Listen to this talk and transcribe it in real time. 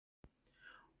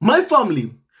My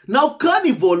family, now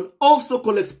Carnival of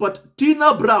so-called expert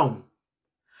Tina Brown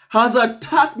has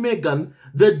attacked Meghan,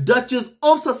 the Duchess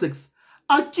of Sussex,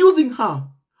 accusing her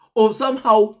of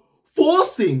somehow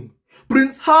forcing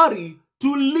Prince Harry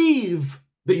to leave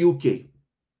the UK.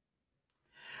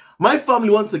 My family,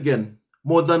 once again,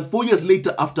 more than 4 years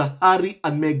later after Harry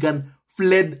and Meghan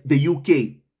fled the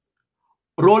UK,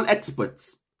 royal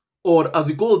experts, or as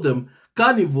we call them,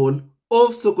 Carnival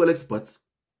of so-called experts,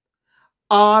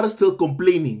 are still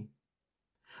complaining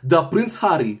that Prince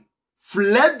Harry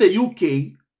fled the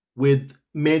UK with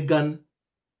Meghan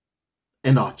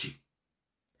and Archie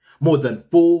more than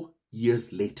 4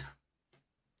 years later.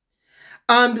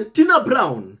 And Tina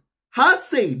Brown has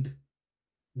said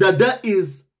that there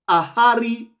is a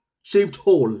Harry-shaped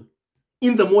hole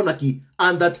in the monarchy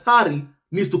and that Harry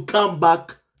needs to come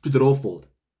back to the royal fold.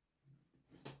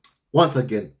 Once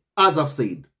again, as I've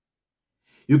said,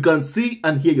 you can see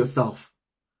and hear yourself.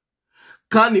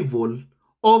 Carnival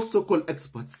of so-called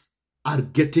experts are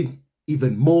getting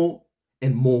even more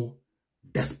and more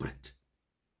desperate.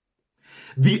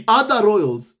 The other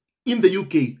royals in the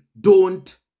UK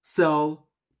don't sell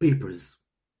papers.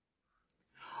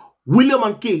 William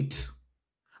and Kate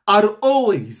are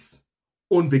always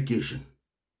on vacation.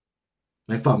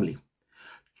 My family.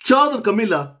 Charles and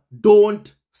Camilla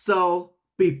don't sell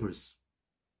papers.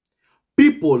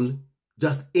 People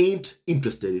just ain't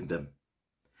interested in them.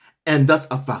 And that's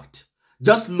a fact.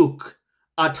 Just look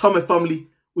at how my family,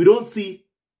 we don't see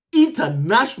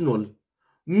international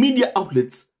media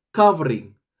outlets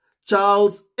covering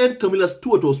Charles and Camilla's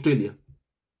tour to Australia.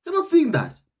 You're not seeing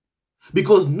that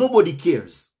because nobody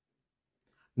cares.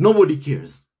 Nobody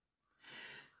cares.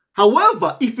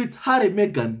 However, if it's Harry and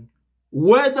Meghan,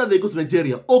 whether they go to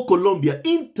Nigeria or Colombia,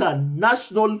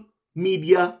 international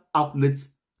media outlets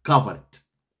cover it.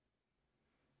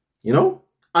 You know?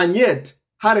 And yet,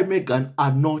 Harry and Meghan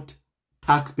are not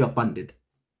taxpayer funded.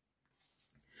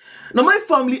 Now, my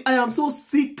family, I am so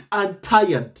sick and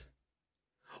tired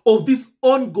of this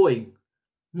ongoing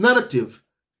narrative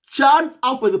churned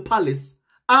out by the palace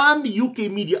and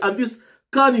UK media and this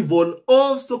carnival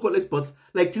of so-called experts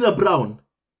like Tina Brown,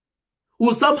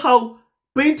 who somehow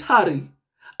paint Harry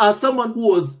as someone who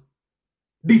was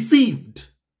deceived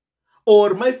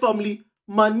or, my family,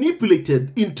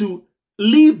 manipulated into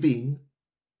leaving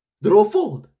the royal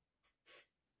fold.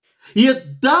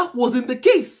 Yet that wasn't the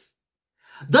case.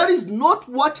 That is not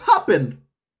what happened.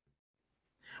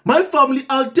 My family,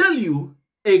 I'll tell you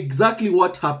exactly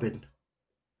what happened.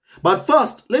 But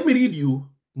first, let me read you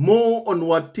more on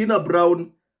what Tina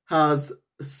Brown has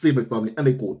said, my family, and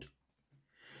I quote.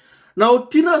 Now,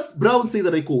 Tina Brown says,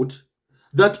 and I quote,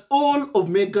 that all of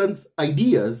Meghan's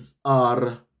ideas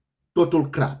are total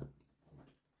crap.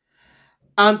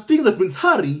 And thinks that Prince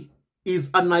Harry is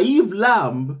a naive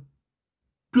lamb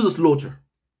to the slaughter.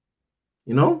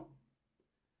 You know?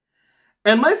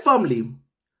 And my family,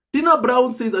 Tina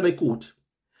Brown says, and I quote,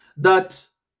 that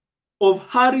of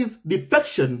Harry's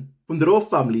defection from the royal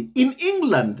family in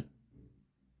England,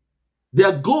 they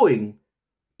are going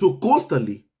to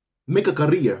constantly make a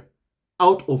career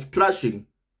out of trashing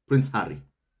Prince Harry.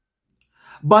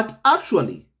 But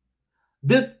actually,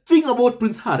 the thing about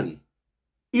Prince Harry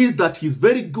is that he's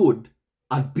very good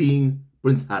at being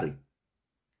Prince Harry.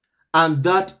 And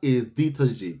that is the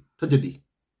tragedy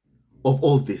of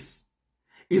all this,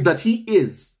 is that he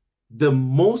is the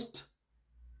most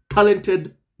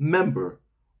talented member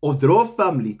of the royal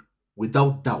family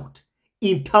without doubt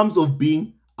in terms of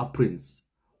being a prince,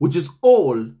 which is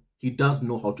all he does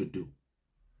know how to do.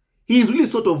 He is really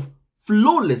sort of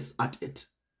flawless at it.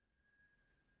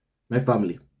 My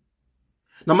family.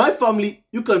 Now, my family,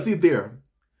 you can see there,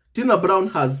 Tina Brown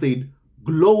has said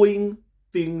glowing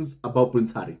things about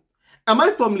Prince Harry. And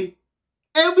my family,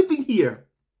 everything here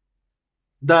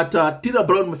that Tina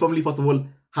Brown, my family, first of all,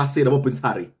 has said about Prince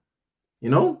Harry, you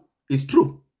know, is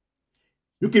true.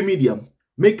 UK media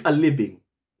make a living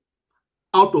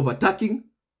out of attacking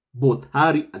both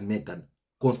Harry and Meghan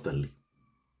constantly.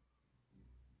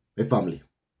 My family.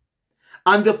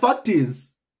 And the fact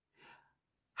is,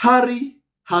 Harry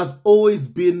has always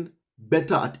been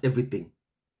better at everything.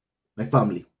 My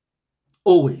family.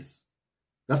 Always.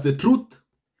 That's the truth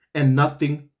and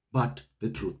nothing but the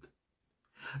truth.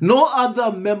 No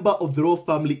other member of the royal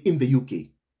family in the UK,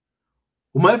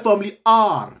 who my family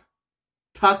are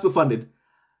taxpayer funded,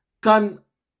 can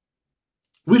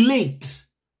relate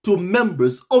to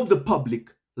members of the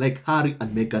public like Harry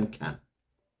and Meghan can.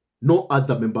 No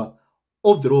other member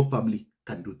of the royal family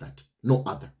can do that. No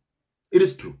other. It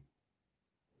is true.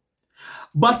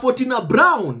 But for Tina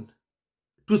Brown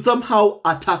to somehow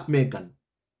attack Meghan,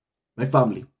 my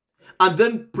family, and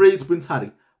then praise Prince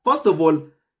Harry. First of all,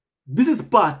 this is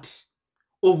part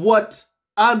of what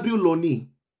Andrew Loney,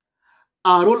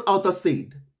 our role author,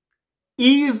 said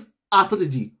is a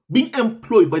strategy being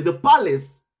employed by the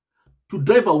palace to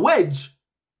drive a wedge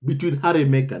between Harry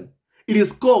and Meghan. It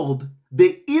is called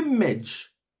the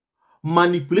image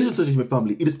manipulation strategy, my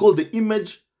family. It is called the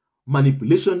image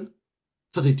manipulation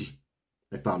strategy,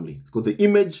 my family. It's called the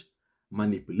image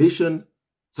manipulation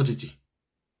strategy,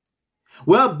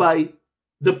 whereby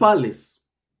the palace,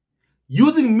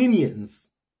 using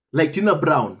minions like Tina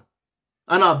Brown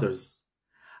and others,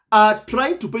 are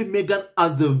trying to paint Meghan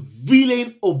as the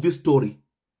villain of this story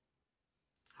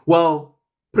while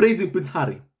praising Prince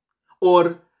Harry.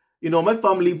 Or, my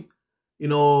family,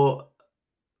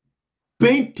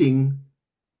 painting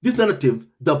this narrative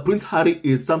that Prince Harry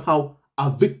is somehow a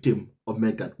victim of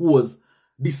Meghan, who was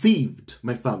deceived,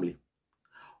 my family.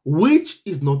 Which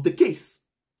is not the case.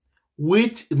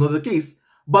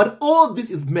 But all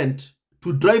this is meant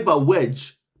to drive a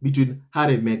wedge between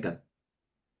Harry and Meghan,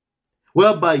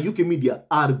 whereby UK media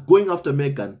are going after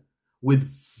Meghan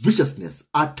with viciousness,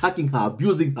 attacking her,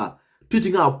 abusing her,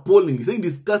 treating her appallingly, saying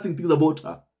disgusting things about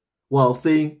her, while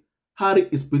saying Harry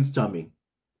is Prince Charming.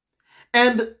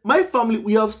 And my family,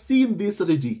 we have seen this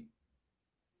strategy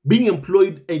being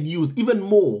employed and used even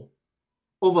more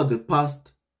over the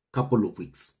past couple of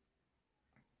weeks.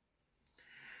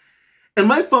 And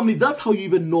my family, that's how you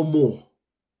even know more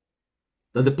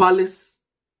that the palace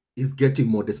is getting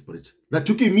more desperate. That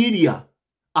UK media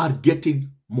are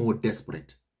getting more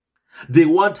desperate. They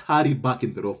want Harry back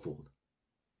in the royal fold.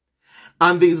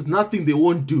 And there is nothing they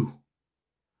won't do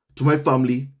to, my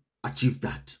family, achieve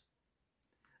that.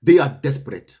 They are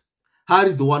desperate. Harry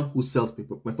is the one who sells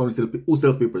papers. My family who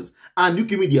sells papers. And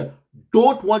UK media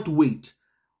don't want to wait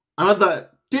another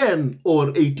 10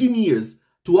 or 18 years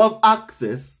to have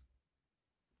access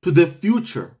to the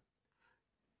future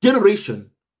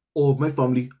generation of my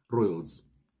family royals.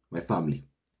 My family,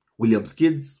 William's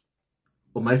kids,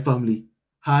 or my family,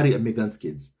 Harry and Meghan's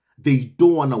kids. They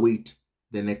don't want to wait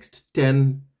the next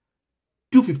 10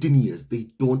 to 15 years. They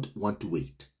don't want to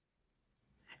wait.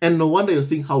 And no wonder you're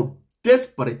seeing how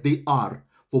desperate they are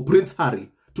for Prince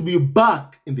Harry to be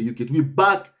back in the UK, to be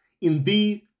back in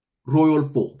the royal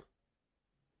fold.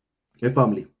 My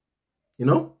family,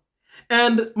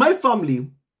 And my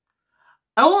family,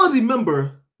 I always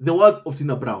remember the words of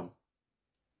Tina Brown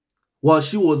while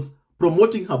she was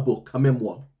promoting her book, her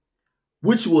memoir,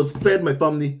 which was fed my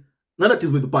family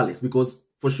narrative with the palace, because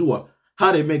for sure,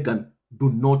 Harry and Meghan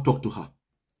do not talk to her.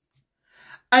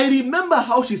 I remember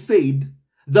how she said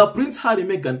that Prince Harry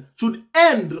and Meghan should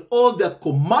end all their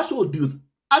commercial deals.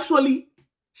 Actually,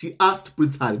 she asked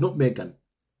Prince Harry, not Meghan.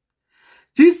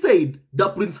 She said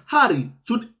that Prince Harry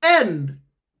should end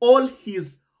all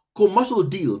his commercial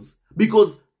deals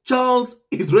because Charles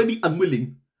is ready and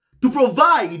willing to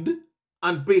provide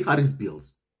and pay Harry's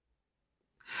bills.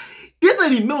 Yet I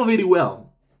remember very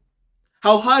well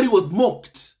how Harry was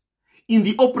mocked in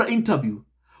the Oprah interview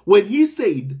when he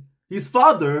said his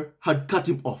father had cut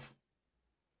him off.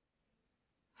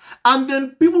 And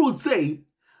then people would say,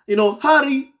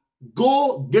 Harry,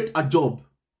 go get a job.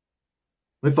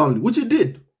 My family, which he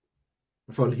did.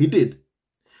 My family, he did.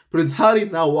 Prince Harry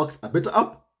now works a better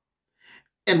up.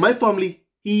 And my family,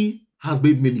 he has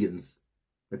made millions.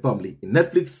 My family in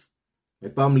Netflix, my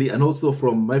family, and also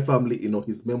from my family,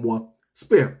 his memoir,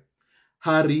 Spare.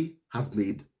 Harry has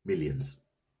made millions.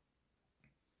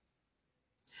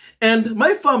 And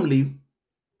my family,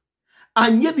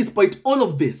 and yet despite all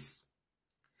of this,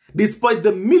 despite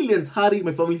the millions Harry,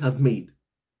 my family, has made,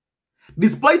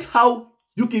 despite how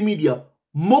UK media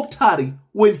mocked Harry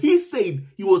when he said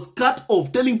he was cut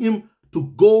off, telling him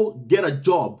to go get a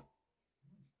job,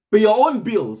 pay your own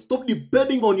bills, stop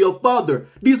depending on your father,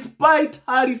 despite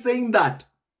Harry saying that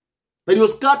he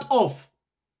was cut off.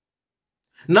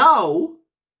 Now,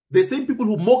 the same people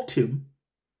who mocked him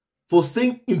for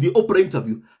saying in the Oprah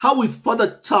interview how his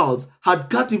father Charles had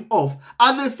cut him off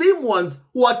are the same ones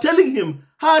who are telling him,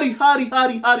 Harry,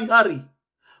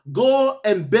 go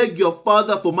and beg your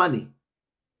father for money.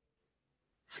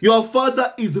 Your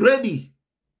father is ready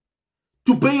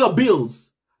to pay your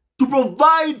bills, to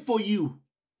provide for you.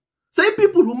 Same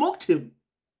people who mocked him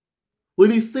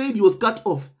when he said he was cut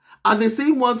off are the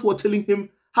same ones who are telling him,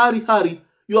 Harry,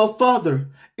 your father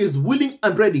is willing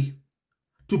and ready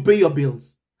to pay your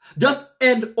bills. Just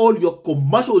end all your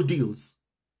commercial deals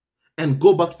and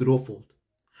go back to the royal fold.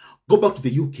 Go back to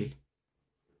the UK.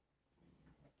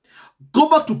 Go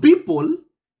back to people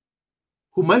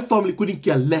who my family couldn't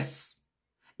care less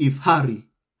if Harry,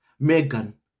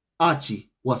 Meghan,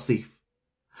 Archie were safe.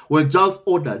 When Charles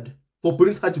ordered for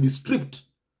Prince Harry to be stripped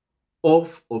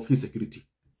of his security.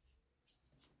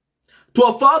 To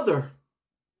a father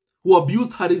who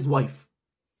abused Harry's wife,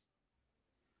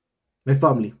 my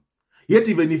family, yet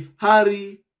even if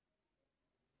Harry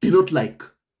did not like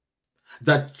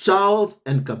that Charles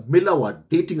and Camilla were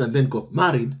dating and then got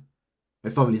married, my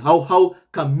family, how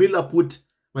Camilla put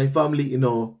my family,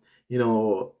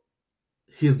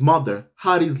 his mother,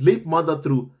 Harry's late mother,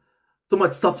 through so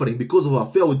much suffering because of her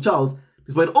affair with Charles.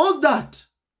 Despite all that,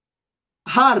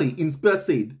 Harry in spare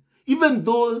said, even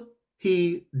though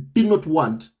he did not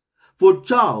want for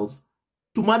Charles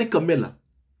to marry Camilla,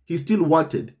 he still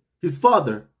wanted his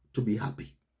father to be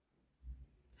happy.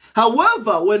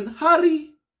 However, when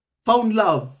Harry found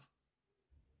love,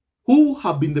 who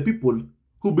have been the people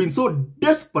who've been so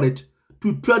desperate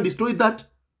to try and destroy that?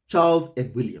 Charles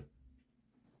and William.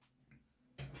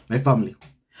 My family.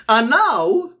 And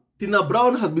now, Tina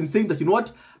Brown has been saying that, you know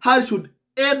what, Harry should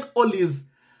end all his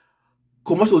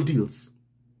commercial deals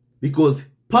because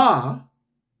Pa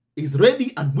is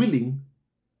ready and willing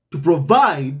to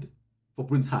provide for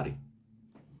Prince Harry.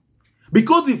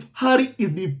 Because if Harry is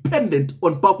dependent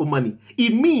on Pa for money,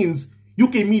 it means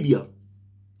UK media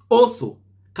also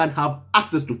can have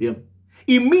access to him.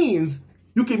 It means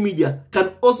UK media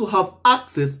can also have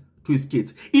access to his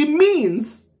kids. It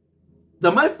means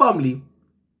that my family,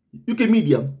 UK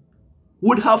media,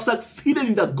 would have succeeded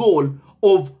in the goal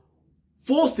of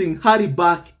forcing Harry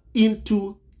back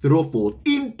into the raw fold,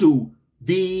 into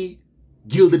the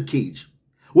gilded cage,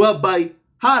 whereby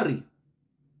Harry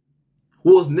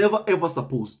was never ever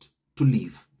supposed to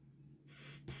leave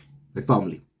the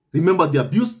family. Remember, the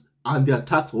abuse and the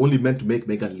attacks were only meant to make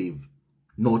Meghan leave,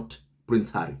 not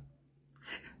Prince Harry.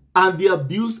 And the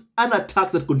abuse and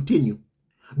attacks that continue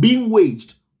being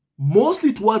waged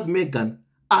mostly towards Meghan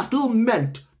are still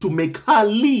meant to make her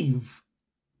leave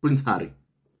Prince Harry.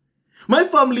 My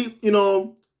family,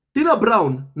 Tina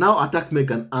Brown now attacks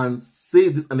Meghan and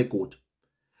says this, and I quote,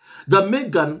 that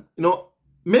Meghan,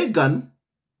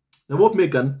 about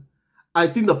Meghan, I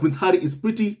think that Prince Harry is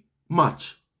pretty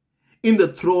much in the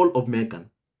thrall of Meghan.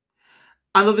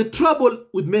 And that the trouble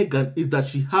with Meghan is that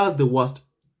she has the worst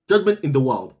judgment in the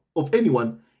world of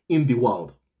anyone in the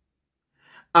world.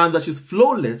 And that she's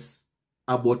flawless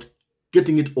about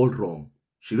getting it all wrong.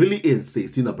 She really is,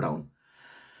 says Tina Brown.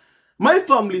 My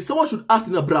family, someone should ask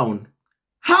Tina Brown,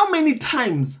 how many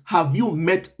times have you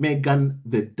met Meghan,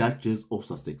 the Duchess of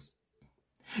Sussex?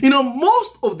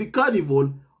 Most of the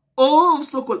carnival, all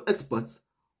so-called experts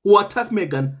who attack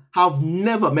Meghan have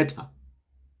never met her.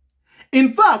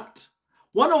 In fact,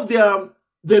 one of the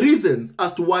reasons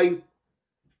as to why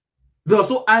they were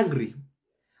so angry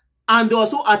and they were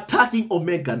so attacking of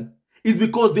Meghan is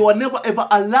because they were never ever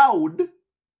allowed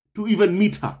to even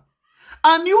meet her.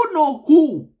 And you know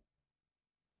who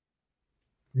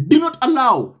did not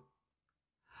allow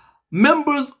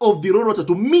members of the royal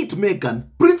to meet Meghan?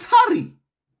 Prince Harry.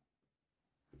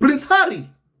 Prince Harry.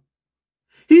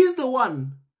 He is the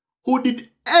one who did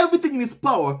everything in his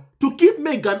power to keep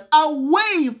Meghan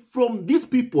away from these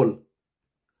people.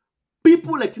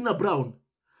 People like Tina Brown.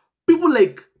 People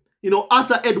like,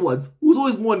 Arthur Edwards, who's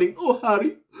always mourning, oh,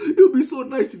 Harry, it would be so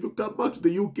nice if you come back to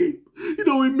the UK.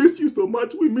 We miss you so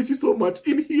much. We miss you so much.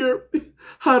 In here,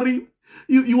 Harry,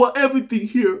 you are everything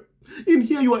here. In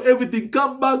here, you are everything.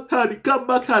 Come back, Harry. Come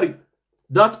back, Harry.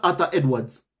 That Arthur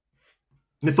Edwards,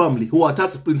 the family, who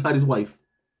attacks Prince Harry's wife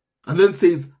and then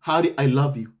says, Harry, I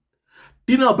love you.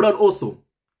 Tina Brown also,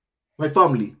 my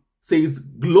family, says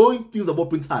glowing things about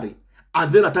Prince Harry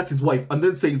and then attacks his wife and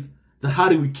then says that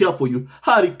Harry, we care for you.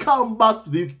 Harry, come back to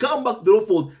the royal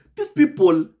fold. These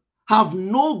people have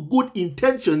no good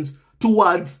intentions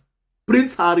towards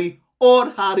Prince Harry or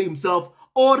Harry himself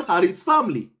or Harry's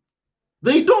family.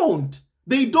 They don't.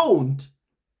 They don't.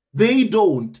 They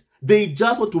don't. They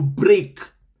just want to break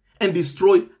and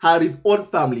destroy Harry's own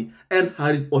family and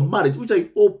Harry's own marriage, which I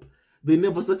hope they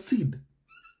never succeed.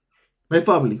 My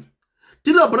family.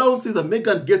 Tina Brown says that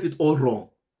Meghan gets it all wrong.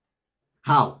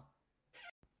 How?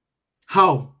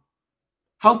 How?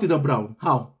 How, Tina Brown?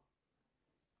 How?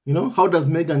 How does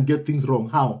Meghan get things wrong?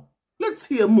 How? Let's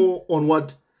hear more on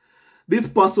what this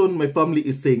person, my family,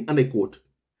 is saying, and I quote,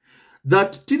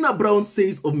 that Tina Brown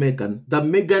says of Meghan that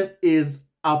Meghan is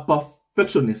a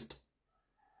perfectionist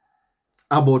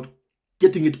about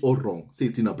getting it all wrong,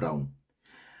 says Tina Brown.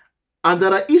 And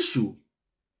that her issue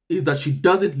is that she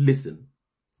doesn't listen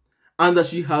and that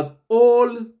she has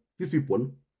all these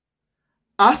people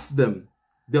ask them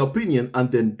their opinion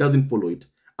and then doesn't follow it,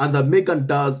 and that Meghan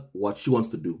does what she wants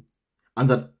to do and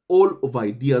that all of her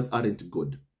ideas aren't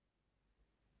good,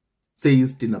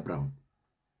 says Tina Brown.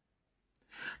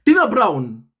 Tina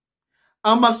Brown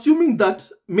I'm assuming that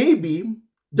maybe,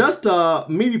 just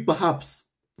maybe perhaps,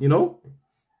 you know,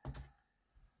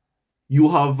 you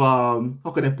have,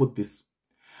 how can I put this?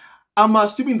 I'm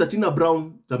assuming that Tina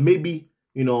Brown, that maybe,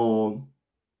 you know,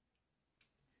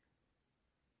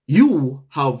 you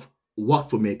have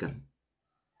worked for Meghan.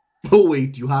 Oh,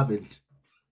 wait, you haven't.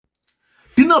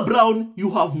 Tina Brown,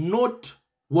 you have not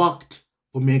worked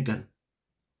for Meghan.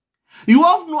 You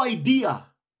have no idea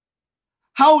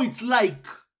how it's like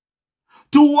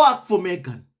to work for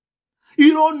Meghan.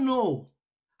 You don't know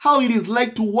how it is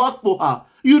like to work for her.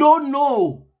 You don't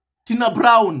know, Tina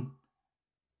Brown.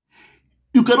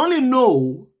 You can only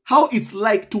know how it's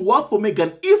like to work for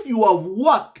Meghan if you have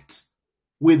worked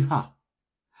with her.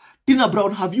 Tina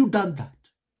Brown, have you done that?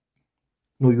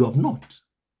 No, you have not.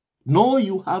 No,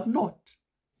 you have not.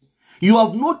 You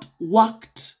have not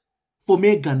worked for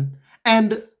Meghan,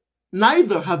 and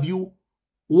neither have you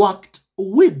worked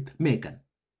with Meghan.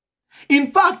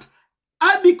 In fact,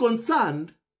 I'd be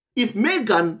concerned if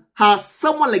Meghan has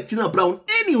someone like Tina Brown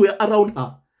anywhere around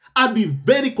her. I'd be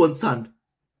very concerned.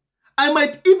 I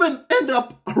might even end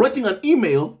up writing an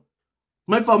email,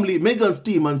 my family, Meghan's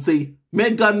team, and say,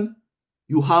 Meghan,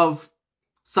 you have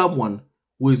someone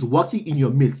who is working in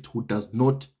your midst who does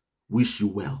not wish you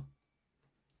well.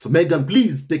 So Meghan,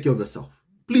 please take care of yourself.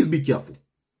 Please be careful.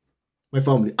 My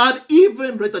family. I'd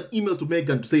even write an email to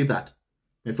Meghan to say that.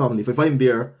 My family, if I find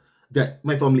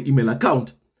my family email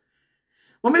account.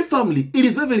 But my family, it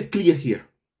is very, very clear here,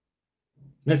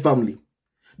 my family,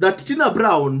 that Tina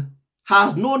Brown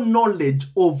has no knowledge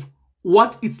of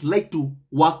what it's like to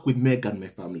work with Meghan, my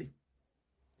family.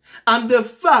 And the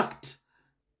fact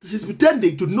that she's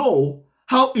pretending to know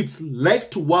how it's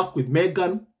like to work with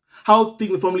Meghan, how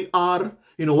things my family are,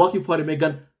 you know, working for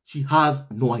Meghan, she has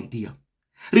no idea.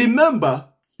 Remember,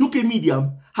 UK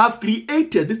media have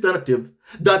created this narrative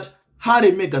that Harry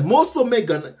and Meghan, most of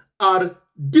Meghan, are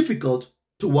difficult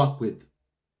to work with.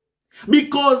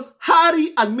 Because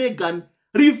Harry and Meghan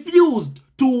refused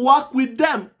to work with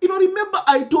them. You know, remember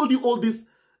I told you all this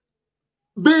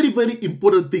very, very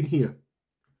important thing here.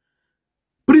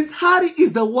 Prince Harry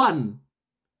is the one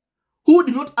who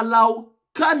did not allow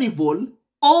carnival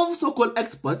of so-called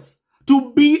experts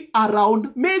to be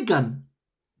around Meghan.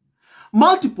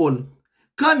 Multiple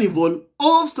carnival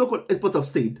of so-called experts have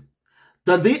said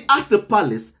that they asked the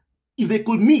palace if they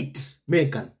could meet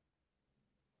Meghan,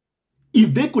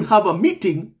 if they could have a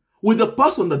meeting with the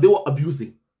person that they were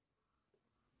abusing.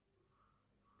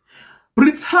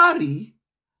 Prince Harry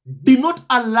did not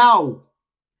allow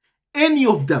any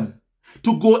of them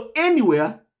to go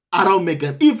anywhere around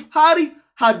Meghan. If Harry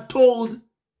had told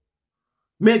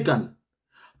Meghan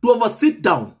to have a sit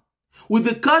down with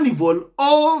the carnival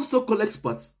of so-called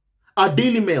experts at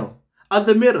Daily Mail, at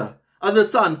the Mirror, at the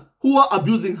Sun, who are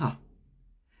abusing her,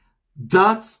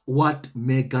 that's what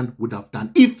Meghan would have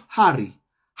done if Harry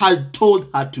had told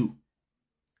her to.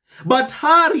 But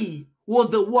Harry was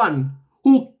the one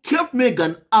who kept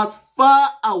Meghan as far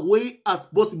away as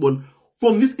possible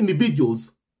from these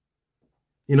individuals.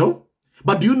 You know?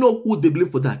 But do you know who they blame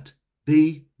for that?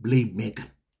 They blame Meghan.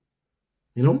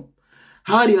 You know?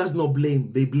 Harry has no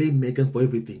blame. They blame Meghan for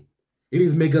everything. It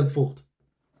is Meghan's fault.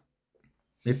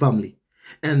 My family.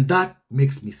 And that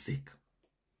makes me sick.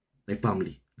 My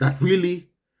family. That really,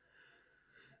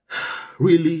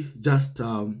 really just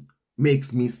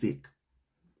makes me sick.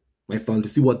 My family.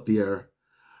 See what they're,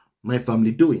 my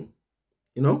family, doing.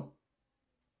 You know?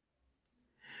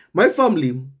 My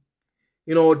family,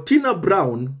 you know, Tina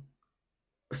Brown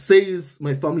says,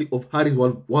 my family, of Harry's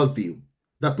worldview,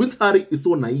 that Prince Harry is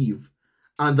so naive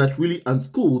and that really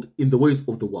unschooled in the ways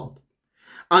of the world.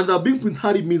 And that being Prince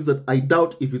Harry means that I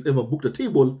doubt if he's ever booked a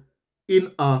table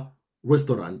in a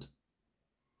restaurant.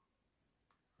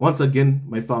 Once again,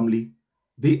 my family,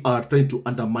 they are trying to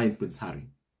undermine Prince Harry.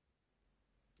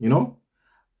 You know?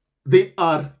 They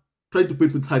are trying to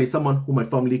paint Prince Harry someone who my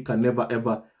family can never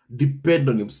ever depend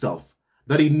on himself.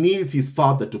 That he needs his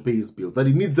father to pay his bills. That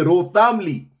he needs the whole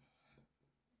family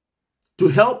to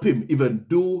help him even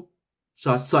do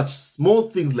such small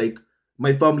things like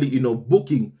my family, you know,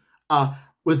 booking a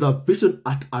reservation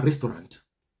at a restaurant.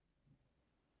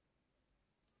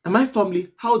 And my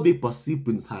family, how they perceive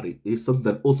Prince Harry is something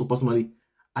that also personally,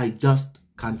 I just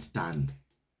can't stand.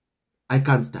 I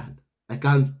can't stand. I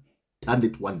can't stand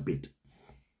it one bit.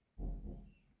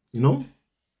 You know?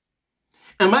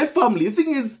 And my family, the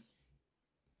thing is,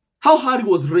 how Harry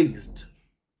was raised.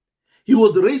 He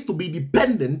was raised to be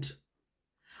dependent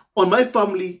on my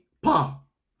family,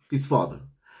 his father.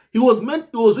 He was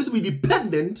raised to be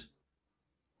dependent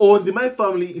on my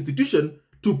family institution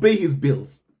to pay his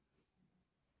bills.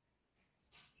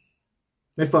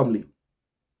 My family.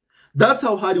 That's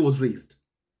how Harry was raised.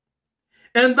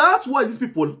 And that's why these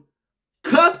people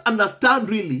can't understand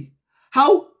really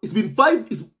how it's been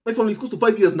my family is close to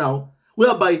 5 years now,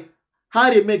 whereby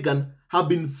Harry and Meghan have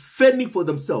been fending for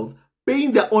themselves,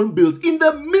 paying their own bills in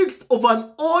the midst of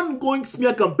an ongoing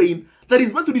smear campaign that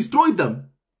is meant to destroy them.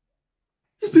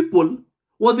 These people,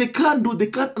 what they can't do, they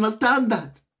can't understand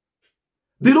that.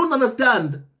 They don't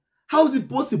understand how is it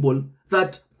possible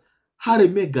that Harry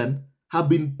and Meghan have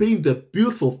been paying their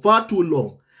bills for far too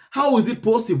long. How is it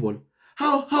possible?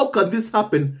 How can this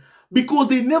happen? Because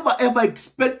they never ever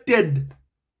expected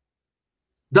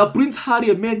that Prince Harry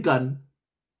and Meghan,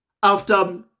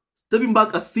 after stepping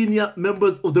back as senior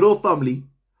members of the royal family,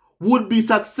 would be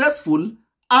successful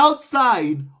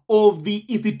outside of the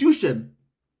institution.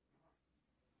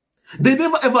 They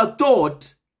never ever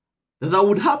thought that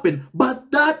would happen,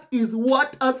 but that is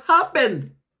what has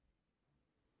happened.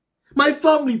 My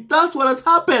family, that's what has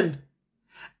happened.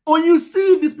 When you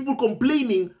see these people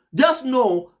complaining, just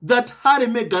know that Harry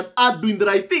and Meghan are doing the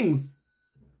right things.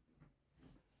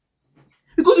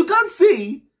 Because you can't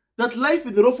say that life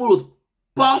in the royal family was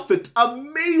perfect,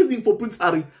 amazing for Prince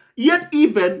Harry. Yet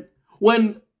even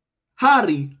when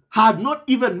Harry had not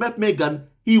even met Meghan,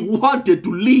 he wanted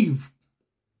to leave.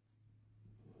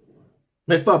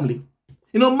 My family,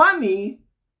 money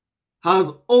has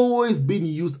always been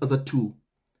used as a tool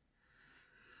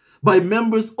by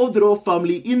members of the royal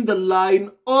family in the line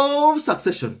of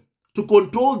succession to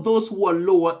control those who are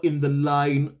lower in the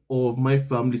line of my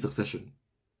family succession.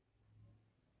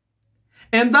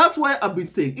 And that's why I've been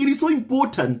saying it is so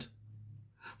important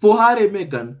for Harry and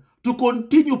Meghan to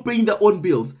continue paying their own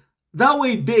bills. That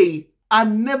way they are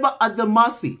never at the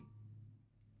mercy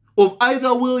of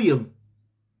either William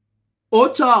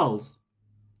or Charles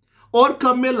or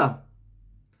Camilla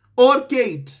or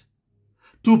Kate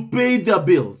to pay their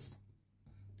bills.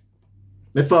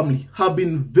 My family have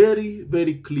been very,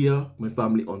 very clear, my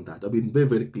family, on that. I've been very,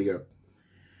 very clear,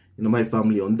 my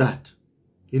family, on that.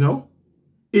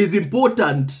 It's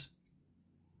important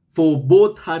for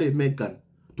both Harry and Meghan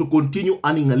to continue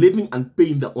earning a living and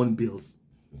paying their own bills.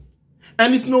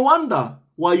 And it's no wonder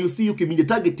why you see UK media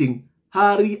targeting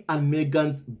Harry and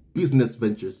Meghan's business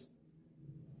ventures.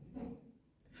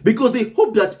 Because they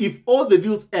hope that if all the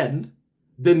deals end,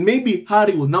 then maybe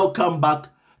Harry will now come back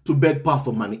to beg power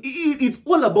for money. It's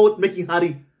all about making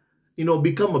Harry,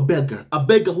 become a beggar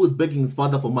who is begging his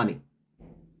father for money.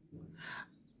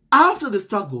 After the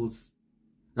struggles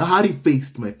that Harry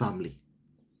faced, my family,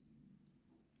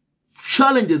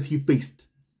 challenges he faced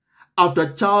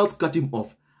after Charles cut him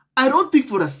off, I don't think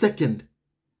for a second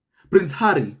Prince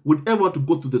Harry would ever want to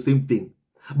go through the same thing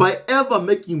by ever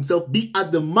making himself be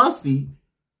at the mercy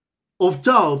of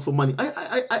Charles for money.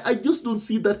 I just don't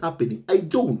see that happening. I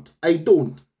don't. I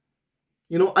don't.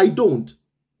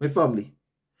 My family.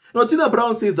 Now, Tina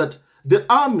Brown says that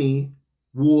the army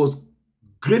was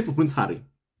great for Prince Harry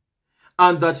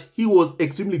and that he was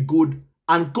extremely good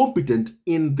and competent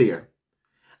in there,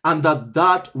 and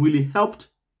that really helped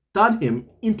turn him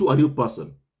into a real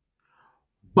person.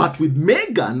 But with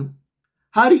Meghan,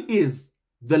 Harry is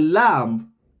the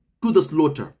lamb to the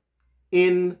slaughter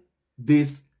in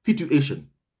this situation,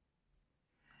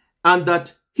 and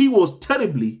that he was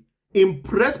terribly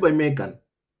impressed by Meghan,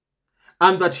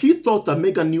 and that he thought that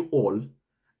Meghan knew all,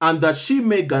 and that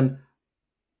Meghan,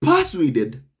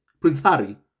 persuaded Prince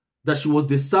Harry that she was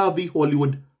the savvy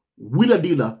Hollywood wheeler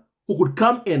dealer who could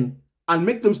come in and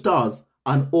make them stars,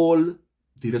 and all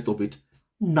the rest of it.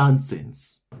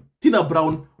 Nonsense. Tina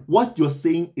Brown, what you're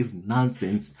saying is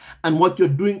nonsense, and what you're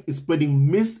doing is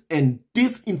spreading mis and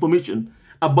disinformation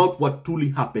about what truly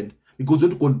happened, because you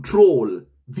want to control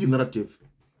the narrative.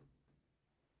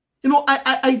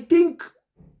 I think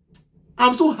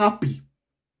I'm so happy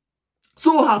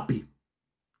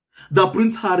that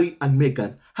Prince Harry and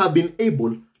Meghan have been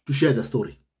able to share the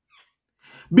story,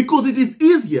 because it is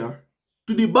easier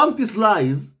to debunk these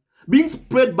lies being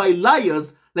spread by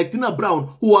liars like Tina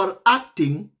Brown, who are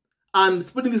acting and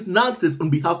spreading this nonsense on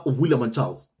behalf of William and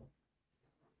Charles.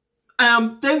 I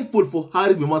am thankful for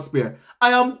Harry's memoir spare.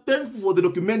 I am thankful for the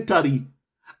documentary.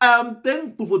 I am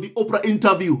thankful for the Oprah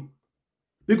interview,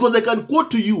 because I can quote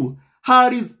to you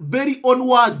Harry's very own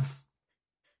words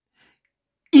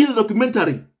in the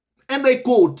documentary. And I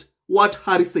quote what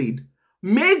Harry said: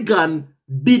 Meghan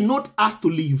did not ask to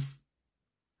leave.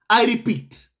 I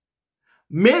repeat,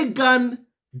 Meghan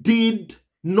did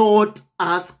not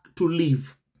ask to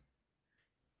leave.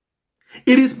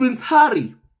 It is Prince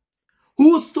Harry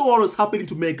who saw what was happening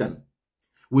to Meghan,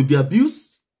 with the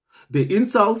abuse, the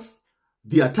insults,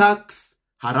 the attacks,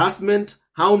 harassment,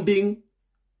 hounding,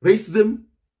 racism,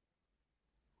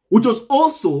 which was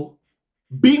also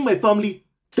being my family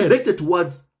directed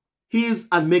towards his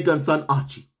and Meghan's son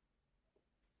Archie.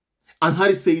 And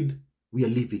Harry said, we are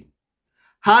leaving.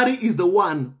 Harry is the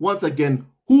one, once again,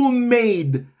 who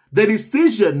made the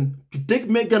decision to take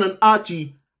Meghan and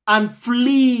Archie and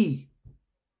flee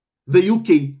the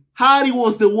UK. Harry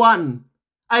was the one.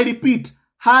 I repeat,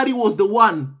 Harry was the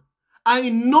one. I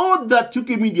know that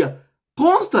UK media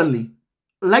constantly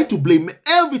like to blame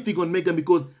everything on Meghan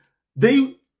because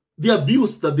the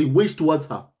abuse that they waged towards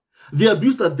her, the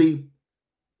abuse that they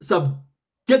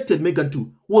subjected Meghan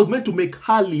to, was meant to make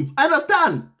her leave. I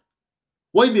understand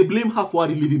why they blame her for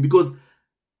Harry leaving, because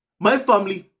my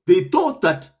family, they thought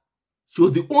that she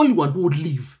was the only one who would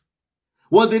leave.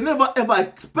 What they never ever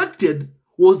expected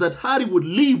was that Harry would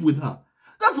leave with her.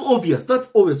 That's obvious. That's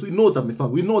obvious. We know that, my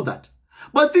family. We know that.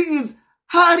 But the thing is,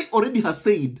 Harry already has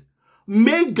said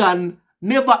Meghan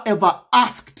never ever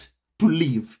asked to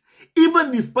leave.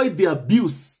 Even despite the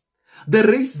abuse, the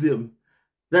racism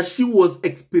that she was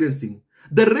experiencing,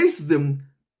 the racism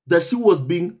that she was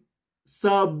being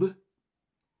subjected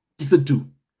to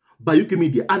by UK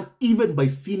media and even by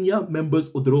senior members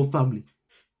of the royal family.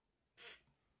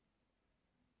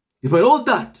 Despite all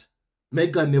that,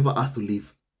 Meghan never asked to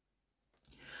leave.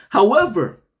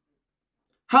 However,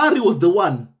 Harry was the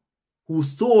one who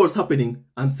saw what's happening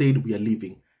and said, we are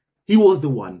leaving. He was the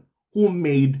one who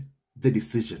made the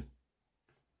decision.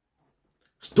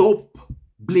 Stop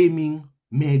blaming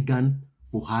Meghan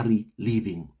for Harry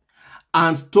leaving.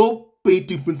 And stop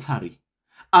painting Prince Harry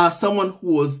as someone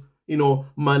who was,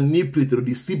 manipulated or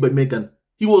deceived by Meghan.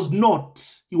 He was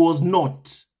not. He was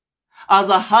not. As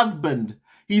a husband,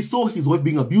 he saw his wife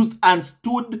being abused and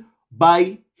stood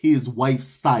by his wife's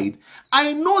side.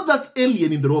 I know that's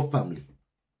alien in the royal family,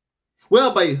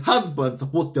 whereby husbands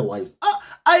support their wives.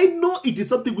 I know it is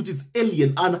something which is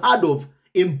alien, unheard of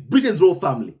in Britain's royal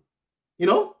family.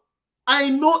 I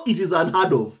know it is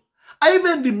unheard of. I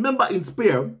even remember in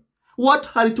Spare what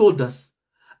Harry told us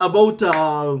about,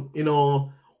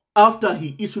 after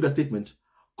he issued a statement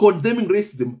condemning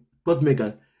racism towards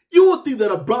Meghan. You would think that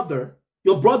your brother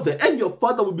and your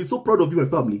father would be so proud of you, my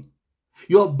family.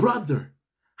 Your brother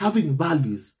having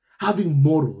values, having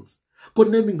morals,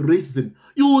 condemning racism.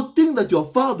 You would think that your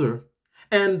father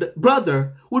and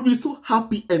brother would be so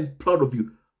happy and proud of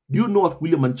you. Do you know what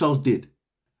William and Charles did?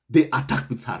 They attacked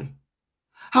Prince Harry.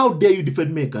 How dare you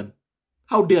defend Meghan?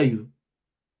 How dare you?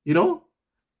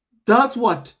 That's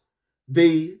what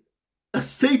they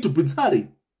say to Prince Harry,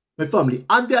 my family,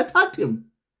 and they attacked him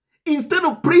instead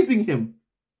of praising him.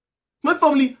 My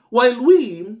family, while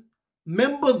we,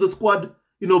 members of the squad,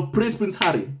 praise Prince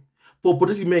Harry for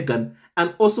protecting Meghan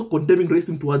and also condemning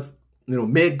racism towards,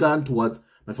 Meghan, towards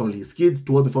my family, his kids,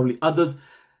 towards my family, others.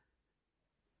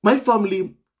 My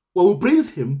family, when we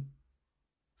praise him,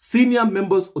 senior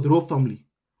members of the royal family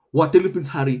were telling Prince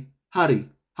Harry,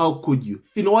 how could you?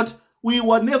 You know what? We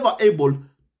were never able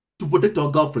to protect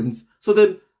our girlfriends. So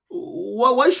then,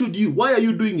 why should you? Why are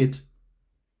you doing it?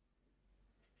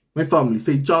 My family,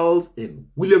 say Charles and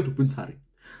William to Prince Harry.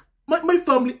 My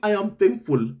family, I am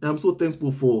thankful. I am so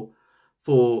thankful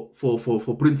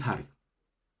for Prince Harry.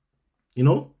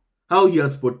 How he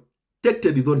has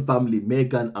protected his own family,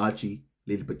 Meghan, Archie,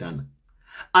 Lady Petana,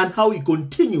 and how he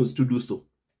continues to do so.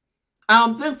 I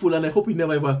am thankful, and I hope he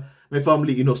never ever, my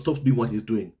family, stops doing what he's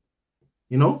doing.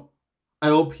 I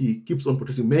hope he keeps on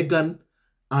protecting Meghan,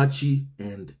 Archie,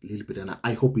 and Lily Petana.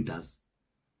 I hope he does.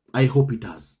 I hope he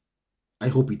does. I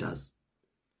hope he does.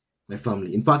 My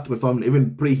family. In fact, my family,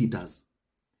 even pray he does.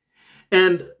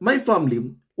 And my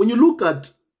family, when you look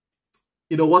at,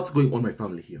 what's going on, my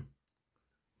family here.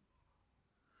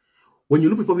 When you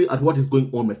look, my family, at what is going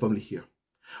on, my family here.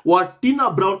 What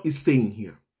Tina Brown is saying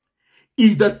here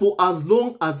is that for as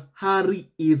long as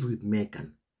Harry is with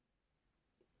Meghan,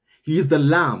 he is the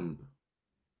lamb,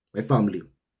 my family,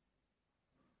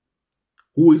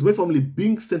 who is my family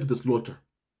being sent to the slaughter.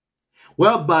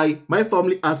 Whereby my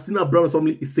family, as Tina Brown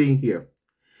family is saying here,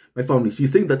 my family,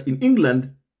 she's saying that in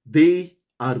England, they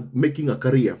are making a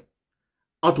career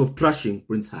out of trashing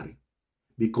Prince Harry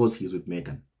because he's with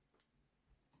Meghan.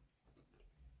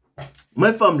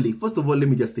 My family, first of all, let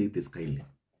me just say this kindly.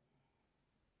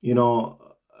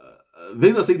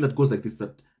 There's a saying that goes like this,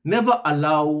 that never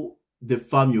allow the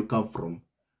farm you come from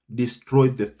destroy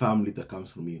the family that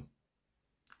comes from you.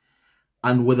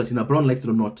 And whether Tina Brown likes it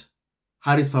or not,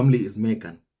 Harry's family is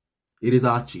Meghan, it is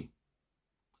Archie,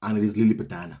 and it is Lily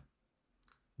Petana.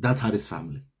 That's Harry's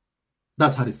family.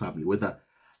 That's Harry's family. Whether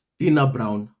Tina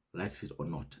Brown likes it or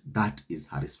not, that is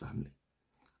Harry's family.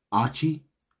 Archie,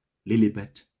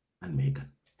 Lilibet, and Meghan.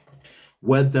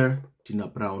 Whether Tina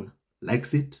Brown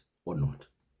likes it or not.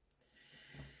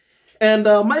 And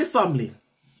my family,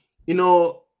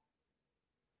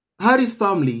 Harry's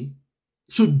family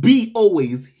should be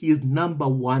always his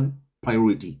 #1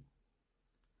 priority.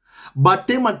 But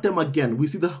time and time again, we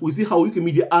see how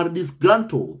Wikimedia are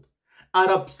disgruntled, are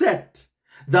upset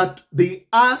that they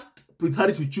asked Prince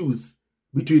Harry to choose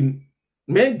between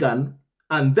Meghan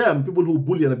and them, people who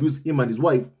bully and abuse him and his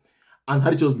wife, and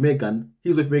Harry chose Meghan,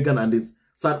 his wife Meghan and his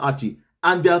son Archie.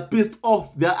 And they are pissed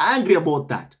off, they are angry about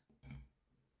that.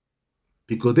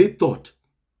 Because they thought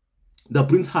that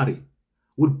Prince Harry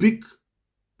would pick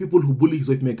people who bully his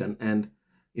wife Meghan and,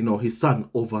 his son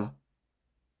over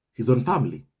his own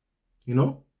family.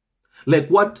 Like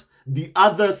what the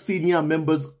other senior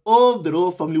members of the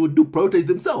royal family would do, prioritize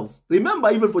themselves. Remember,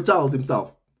 even for Charles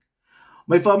himself.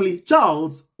 My family,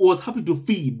 Charles, was happy to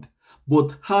feed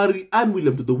both Harry and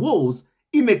William to the wolves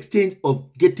in exchange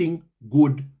of getting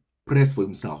good press for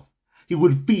himself. He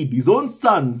would feed his own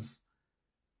sons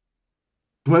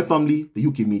to my family, the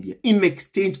UK media, in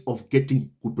exchange of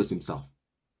getting good press himself.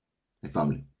 My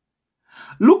family.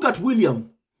 Look at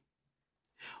William.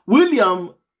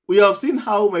 William, we have seen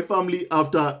how my family,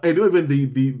 after, I know even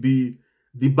the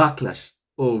backlash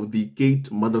of the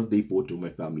Kate Mother's Day photo, my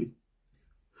family.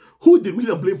 Who did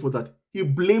William blame for that? He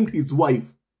blamed his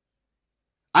wife.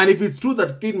 And if it's true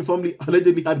that Kate, my family,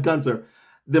 allegedly had cancer,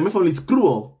 then my family is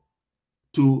cruel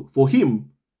for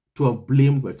him to have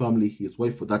blamed my family, his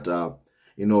wife, for that,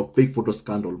 fake photo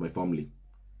scandal, my family.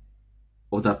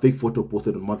 Of that fake photo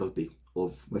posted on Mother's Day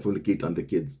of my family, Kate and the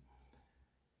kids.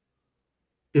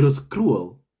 It was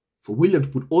cruel for William to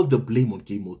put all the blame on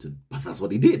Kay Morton, but that's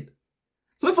what he did.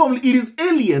 So my family, it is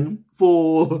alien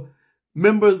for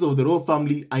members of the royal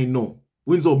family, I know,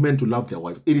 Windsor men to love their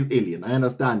wives. It is alien. I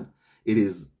understand. It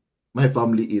is my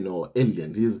family,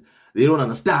 alien. They don't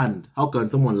understand. How can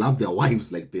someone love their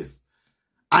wives like this?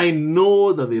 I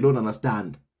know that they don't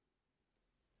understand.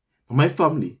 My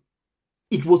family,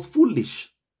 it was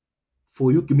foolish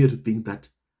for you to think that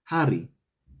Harry,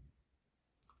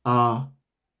 a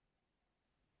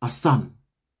son,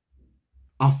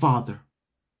 a father,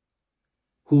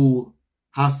 who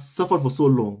has suffered for so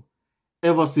long,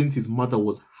 ever since his mother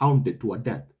was hounded to her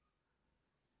death,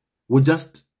 would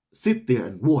just sit there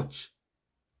and watch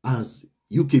as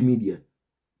UK media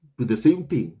do the same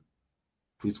thing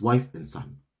to his wife and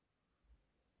son.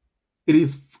 It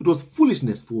was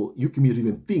foolishness for UK media to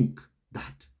even think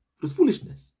that. It was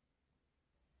foolishness.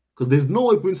 Because there's no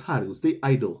way Prince Harry will stay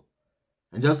idle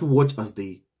and just watch as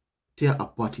they tear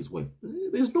apart his wife.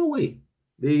 There's no way.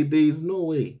 There is no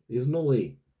way. There's no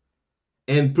way.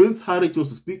 And Prince Harry chose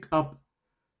to speak up,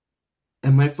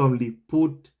 and my family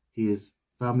put his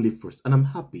family first. And I'm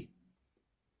happy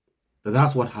that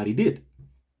that's what Harry did.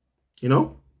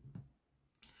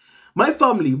 My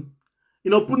family,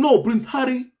 no, Prince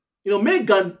Harry,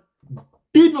 Meghan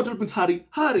did not tell Prince Harry,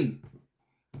 Harry,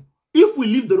 if we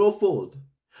leave the royal fold,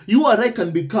 you and I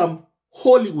can become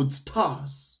Hollywood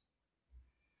stars.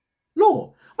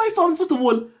 No, my family, first of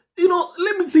all,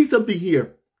 let me say something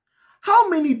here. How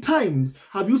many times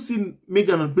have you seen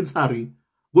Meghan and Prince Harry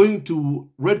going to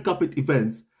red carpet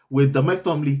events with my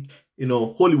family,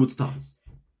 Hollywood stars?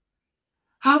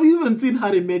 Have you even seen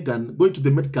Harry and Meghan going to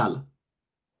the Met Gala?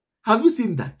 Have you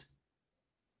seen that?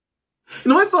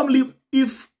 My family,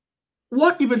 if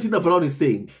what even Tina Brown is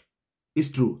saying is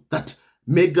true, that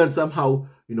Meghan somehow,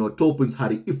 told Prince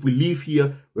Harry, if we leave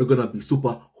here, we're going to be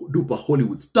super duper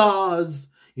Hollywood stars,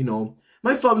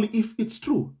 my family, if it's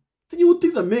true, then you would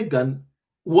think that Meghan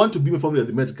want to be my family at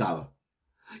the Met Gala.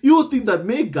 You would think that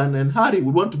Meghan and Harry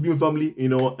would want to be my family,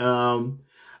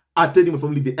 attending my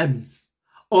family the Emmys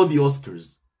or the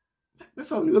Oscars. My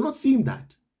family, we're not seeing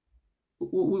that.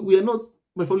 We are not,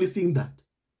 my family, seeing that.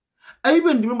 I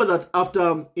even remember that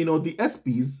after, the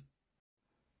ESPYs,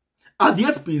 at the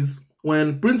ESPYs,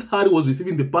 when Prince Harry was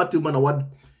receiving the Pat Tillman Award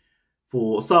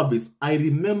for service, I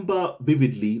remember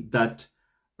vividly that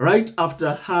right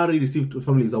after Harry received my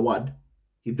family's award,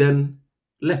 he then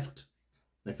left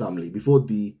my family before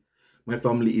my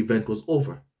family event was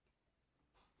over.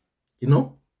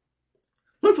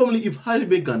 My family, if Harry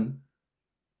and Meghan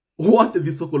wanted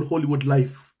this so-called Hollywood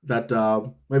life that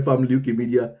my family, UK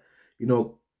media,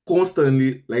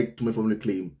 constantly like to my family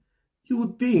claim, you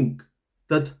would think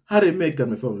that Harry and Meghan,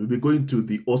 my family, will be going to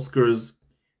the Oscars,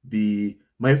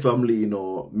 my family,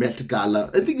 Met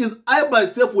Gala. The thing is, I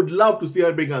myself would love to see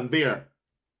Harry and Meghan there.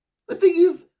 The thing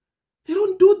is, they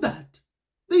don't do that.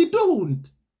 They don't.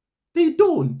 They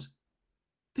don't.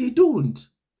 They don't.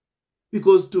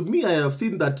 Because to me, I have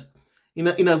seen that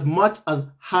in as much as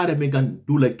Harry and Meghan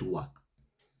do like to work,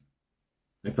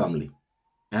 my family,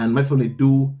 and my family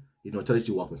do,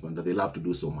 charity work with them that they love to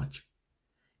do so much.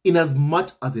 in as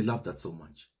much as they love that so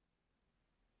much,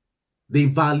 they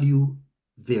value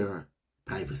their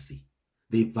privacy.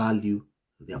 They value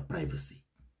their privacy.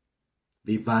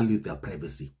 They value their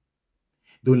privacy.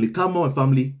 They only come out my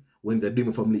family when they're doing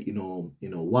my family,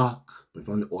 work, my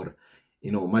family, or,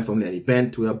 my family an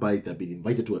event whereby they've been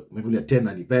invited to my family attend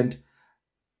an event.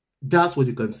 That's what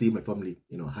you can see my family,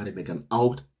 Harry, Meghan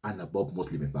out and above,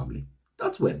 mostly my family.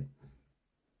 That's when,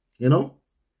 So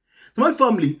my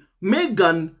family,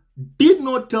 Meghan did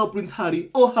not tell Prince Harry,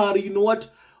 oh, Harry, you know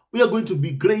what? We are going to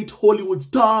be great Hollywood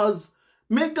stars.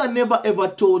 Meghan never ever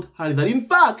told Harry that. In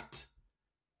fact,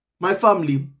 my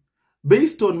family,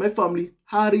 based on my family,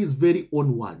 Harry's very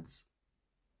own words,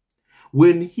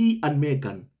 when he and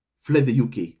Meghan fled the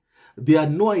UK, they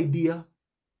had no idea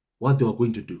what they were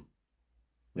going to do.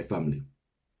 My family,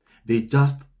 they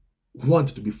just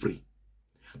wanted to be free,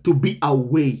 to be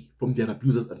away from their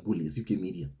abusers and bullies, UK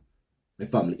media. My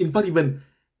family, in fact, even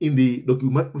in the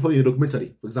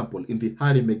documentary, for example, in the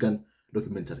Harry Meghan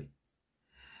documentary,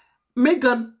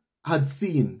 Meghan had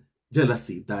seen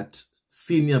jealousy that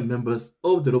senior members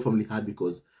of the royal family had,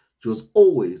 because she was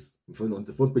always on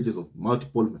the front pages of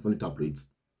multiple family tabloids.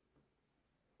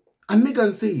 And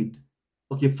Meghan said,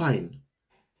 okay, fine,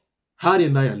 Harry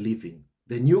and I are leaving.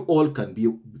 Then you all can be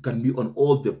on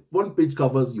all the front page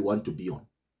covers you want to be on.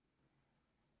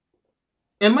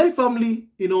 And my family,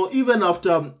 even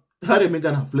after Harry and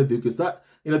Meghan have fled the UK,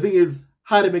 the thing is,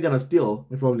 Harry and Meghan are still,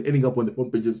 my family, ending up on the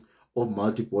front pages of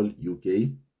multiple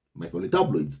UK, my family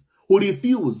tabloids, who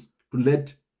refuse to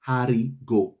let Harry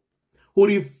go, who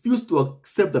refused to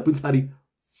accept that Prince Harry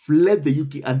fled the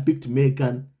UK and picked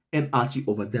Meghan and Archie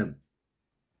over them.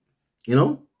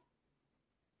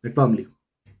 My family,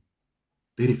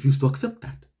 they refuse to accept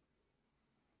that.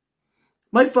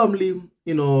 My family,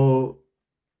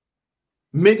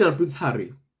 Meghan and Prince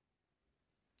Harry,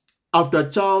 after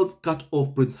Charles cut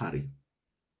off Prince Harry,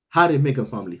 Harry and Meghan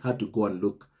family had to go and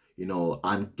look,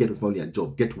 and get family a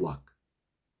job, get work.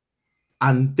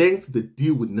 And thanks to the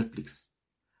deal with Netflix,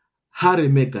 Harry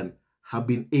and Meghan have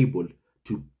been able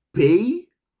to pay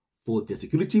for their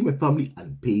security, my family,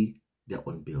 and pay their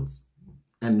own bills.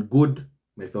 And good,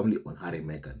 my family, on Harry and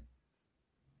Meghan.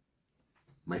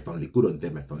 My family, good on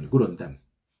them, my family, good on them.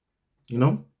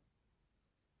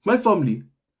 My family,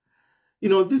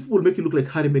 this will make it look like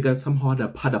Harry and Meghan somehow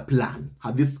had a plan,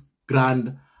 had this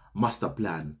grand master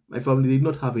plan. My family did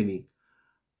not have any,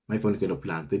 my family kind of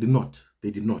plan. They did not.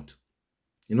 They did not.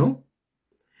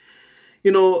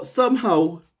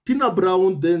 Somehow, Tina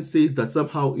Brown then says that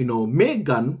somehow,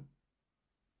 Meghan,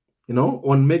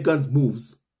 on Meghan's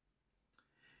moves,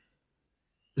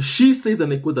 she says,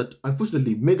 and I quote, that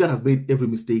unfortunately, Meghan has made every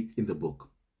mistake in the book.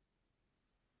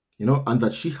 And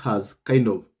that she has kind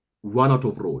of run out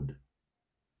of road.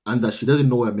 And that she doesn't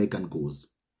know where Meghan goes.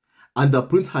 And that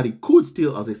Prince Harry could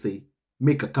still, as I say,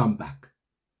 make a comeback.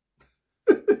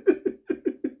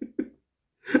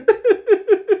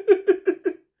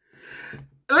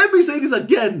 Let me say this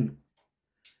again.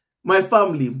 My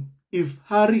family, if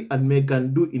Harry and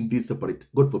Meghan do indeed separate,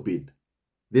 God forbid,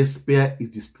 the spare is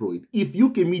destroyed. If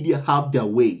UK media have their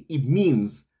way, it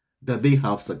means that they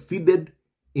have succeeded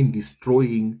in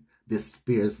destroying the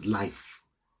spare's life.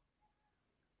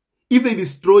 If they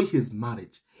destroy his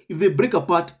marriage, if they break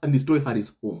apart and destroy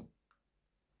Harry's home,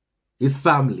 his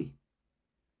family,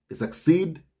 they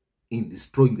succeed in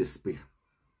destroying the spare.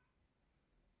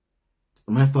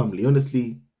 My family,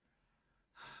 honestly,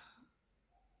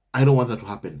 I don't want that to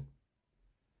happen.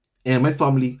 And my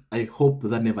family, I hope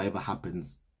that never ever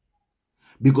happens.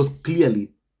 Because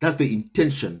clearly, that's the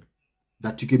intention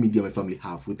that UK media, my family,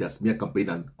 have with their smear campaign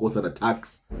and constant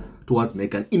attacks towards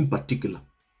Meghan in particular.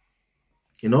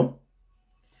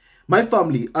 My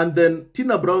family, and then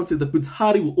Tina Brown said that Prince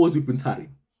Harry will always be Prince Harry.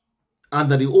 And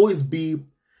that he'll always be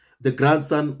the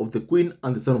grandson of the Queen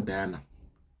and the son of Diana.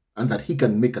 And that he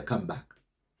can make a comeback.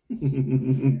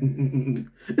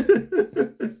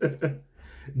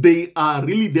 They are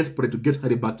really desperate to get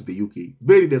Harry back to the UK.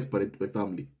 Very desperate, my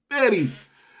family. Very,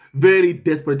 very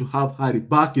desperate to have Harry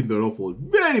back in the royal fold.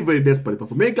 Very, very desperate. But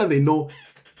for Meghan, they know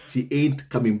she ain't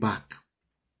coming back.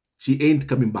 She ain't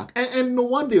coming back. And no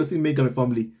wonder you're seeing Meghan, my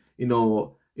family,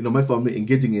 my family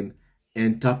engaging in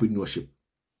entrepreneurship.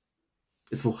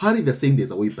 It's for Harry, they're saying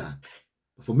there's a way back.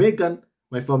 But for Meghan,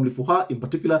 my family, for her in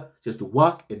particular, she has to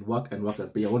work and work and work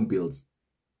and pay her own bills.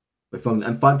 My family,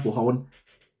 and fund for her own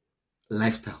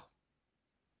lifestyle.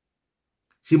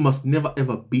 She must never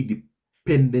ever be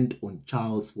dependent on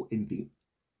Charles for anything.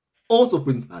 Also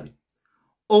Prince Harry.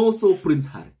 Also Prince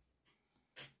Harry.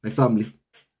 My family.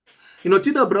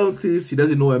 Tina Brown says she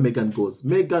doesn't know where Meghan goes.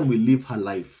 Meghan will live her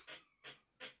life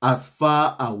as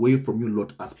far away from you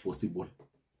lot as possible.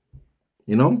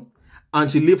 You know? And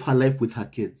she lived her life with her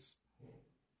kids.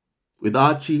 With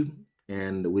Archie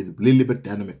and with Lilibet,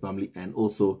 Diana, my family, and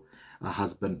also her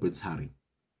husband, Prince Harry,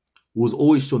 who was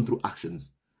always shown through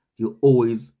actions. He'll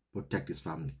always protect his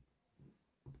family.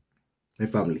 My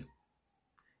family.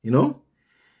 You know?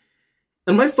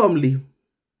 And my family,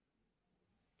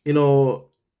 you know,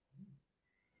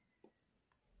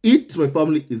 my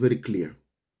family is very clear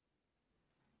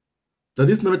that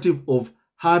this narrative of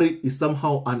Harry is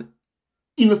somehow an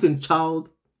innocent child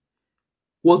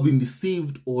who has been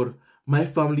deceived, or my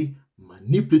family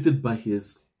manipulated by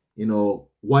his, you know,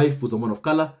 wife who's a woman of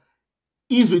color,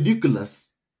 is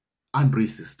ridiculous and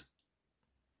racist.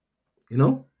 You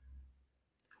know?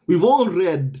 We've all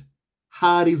read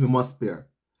Harry's memoir Spare.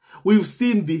 We've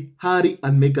seen the Harry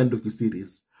and Meghan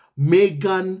docuseries.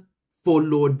 Meghan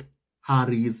followed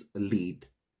Harry's lead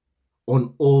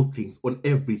on all things, on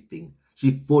everything.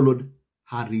 She followed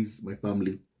Harry's, my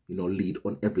family, you know, lead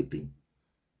on everything.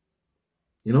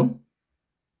 You know?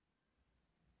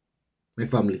 My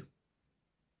family.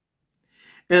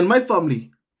 And my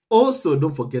family, also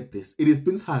don't forget this, it is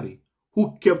Prince Harry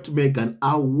who kept Meghan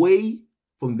away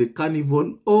from the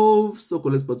carnival of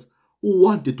so-called experts who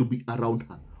wanted to be around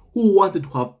her, who wanted to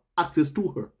have access to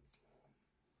her.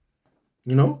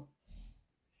 You know?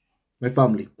 My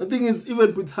family. The thing is,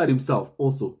 even Prince Harry himself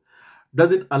also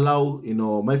doesn't allow, you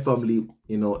know, my family,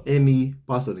 you know, any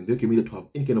person in the UK media to have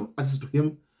any kind of access to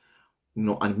him, you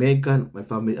know, and Meghan, my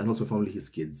family, and also my family, his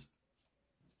kids.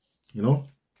 You know?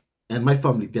 And my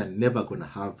family, they are never going to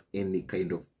have any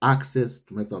kind of access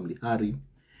to my family, Harry,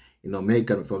 you know,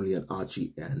 Meghan, my family, and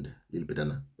Archie, and Little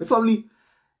Diana. My family,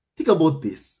 think about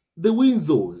this. The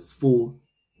Windsors, for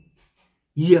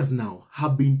years now,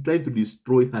 have been trying to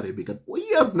destroy Harry and Meghan for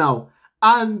years now.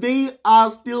 And they are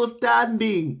still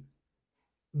standing.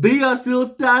 They are still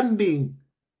standing.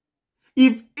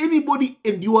 If anybody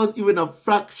endures even a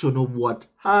fraction of what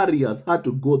Harry has had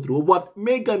to go through, of what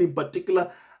Meghan in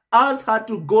particular has had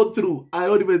to go through, I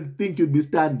don't even think you'd be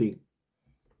standing.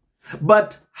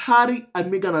 But Harry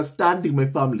and Meghan are standing, my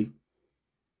family.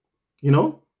 You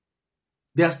know?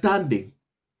 They are standing.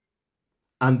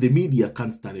 And the media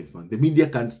can't stand it. The media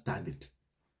can't stand it.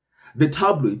 The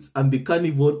tabloids and the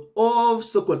carnival of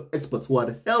so-called experts who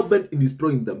are hell-bent in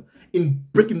destroying them, in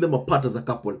breaking them apart as a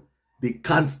couple, they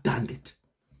can't stand it.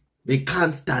 They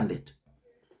can't stand it.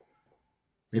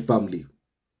 My family,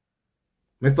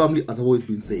 as I've always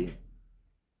been saying,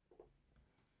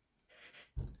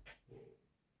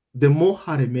 the more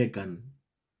Harry and Meghan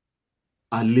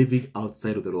are living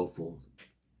outside of the royal fold,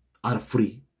 are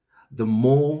free, the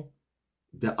more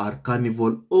there are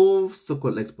carnival of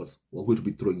so-called experts who are going to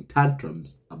be throwing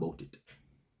tantrums about it.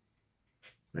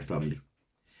 My family.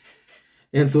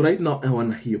 And so right now, I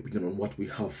want to hear your opinion on what we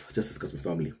have just discussed with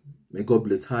family. May God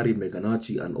bless Harry, Meghan,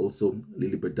 Archie, and also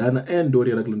Lilibet, Diana, and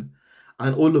Doria Ragland,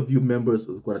 and all of you members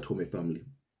of the God at Home family.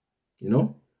 You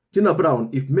know? Gina Brown,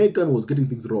 if Meghan was getting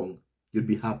things wrong, you'd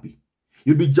be happy.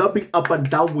 You'd be jumping up and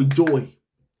down with joy.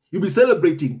 You'd be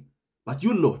celebrating. But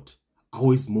you lot are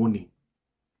always mourning.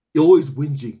 You're always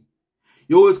whinging.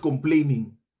 You're always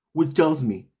complaining, which tells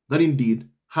me that indeed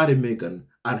Harry and Meghan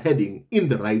are heading in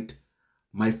the right,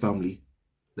 my family,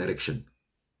 direction.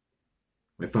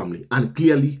 My family. And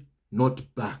clearly not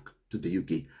back to the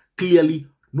UK. Clearly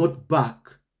not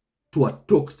back to a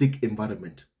toxic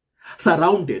environment.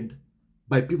 Surrounded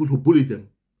by people who bully them,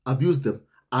 abuse them,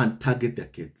 and target their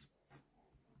kids.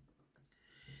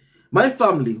 My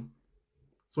family.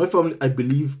 So my family, I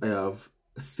believe I have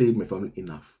said my family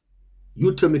enough.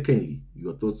 You tell me kindly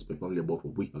your thoughts, my family, about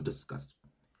what we have discussed.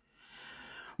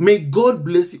 May God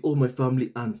bless you all, my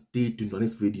family, and stay tuned on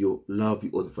this video. Love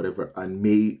you all forever, and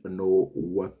may no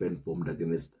weapon formed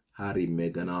against Harry,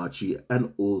 Meghan, Archie,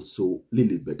 and also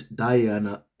Lilibet,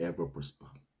 Diana ever prosper.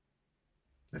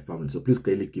 My family, so please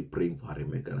kindly keep praying for Harry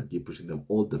and Meghan and keep wishing them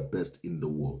all the best in the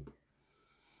world.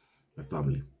 My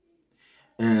family.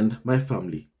 And my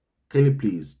family, kindly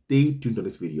please stay tuned on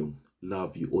this video.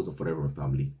 Love you also forever, my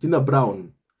family. Tina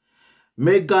Brown,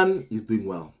 Meghan is doing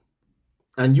well.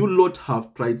 And you lot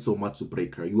have tried so much to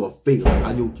break her. You have failed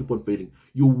and you'll keep on failing.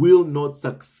 You will not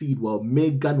succeed while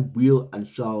Meghan will and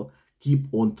shall keep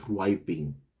on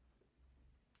thriving.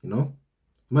 You know?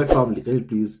 My family, can you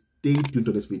please stay tuned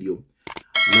to this video.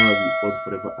 Love you also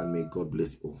forever and may God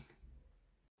bless you all.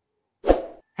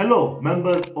 Hello,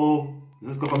 members of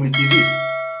Cisco Family TV.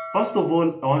 First of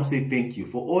all, I want to say thank you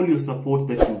for all your support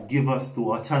that you give us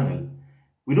to our channel.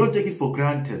 We don't take it for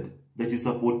granted that you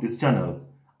support this channel.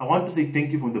 I want to say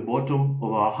thank you from the bottom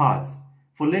of our hearts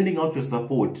for lending out your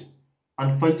support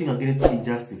and fighting against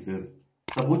injustices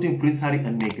supporting Prince Harry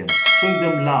and Meghan, showing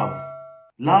them love.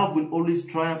 Love will always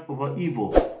triumph over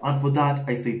evil, and for that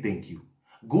I say thank you.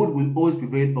 Good will always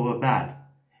prevail over bad.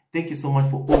 Thank you so much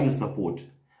for all your support.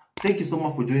 Thank you so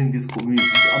much for joining this community,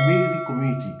 this amazing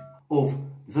community of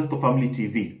Zesco Family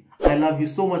TV. I love you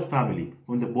so much, family,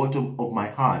 from the bottom of my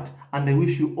heart, and I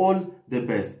wish you all the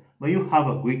best. May you have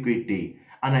a great day,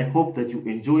 and I hope that you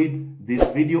enjoyed this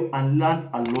video and learned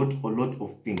a lot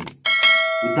of things.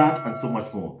 With that and so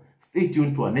much more, stay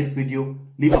tuned to our next video.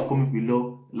 Leave a comment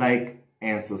below, like,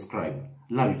 and subscribe.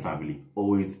 Love you, family,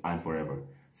 always and forever.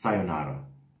 Sayonara.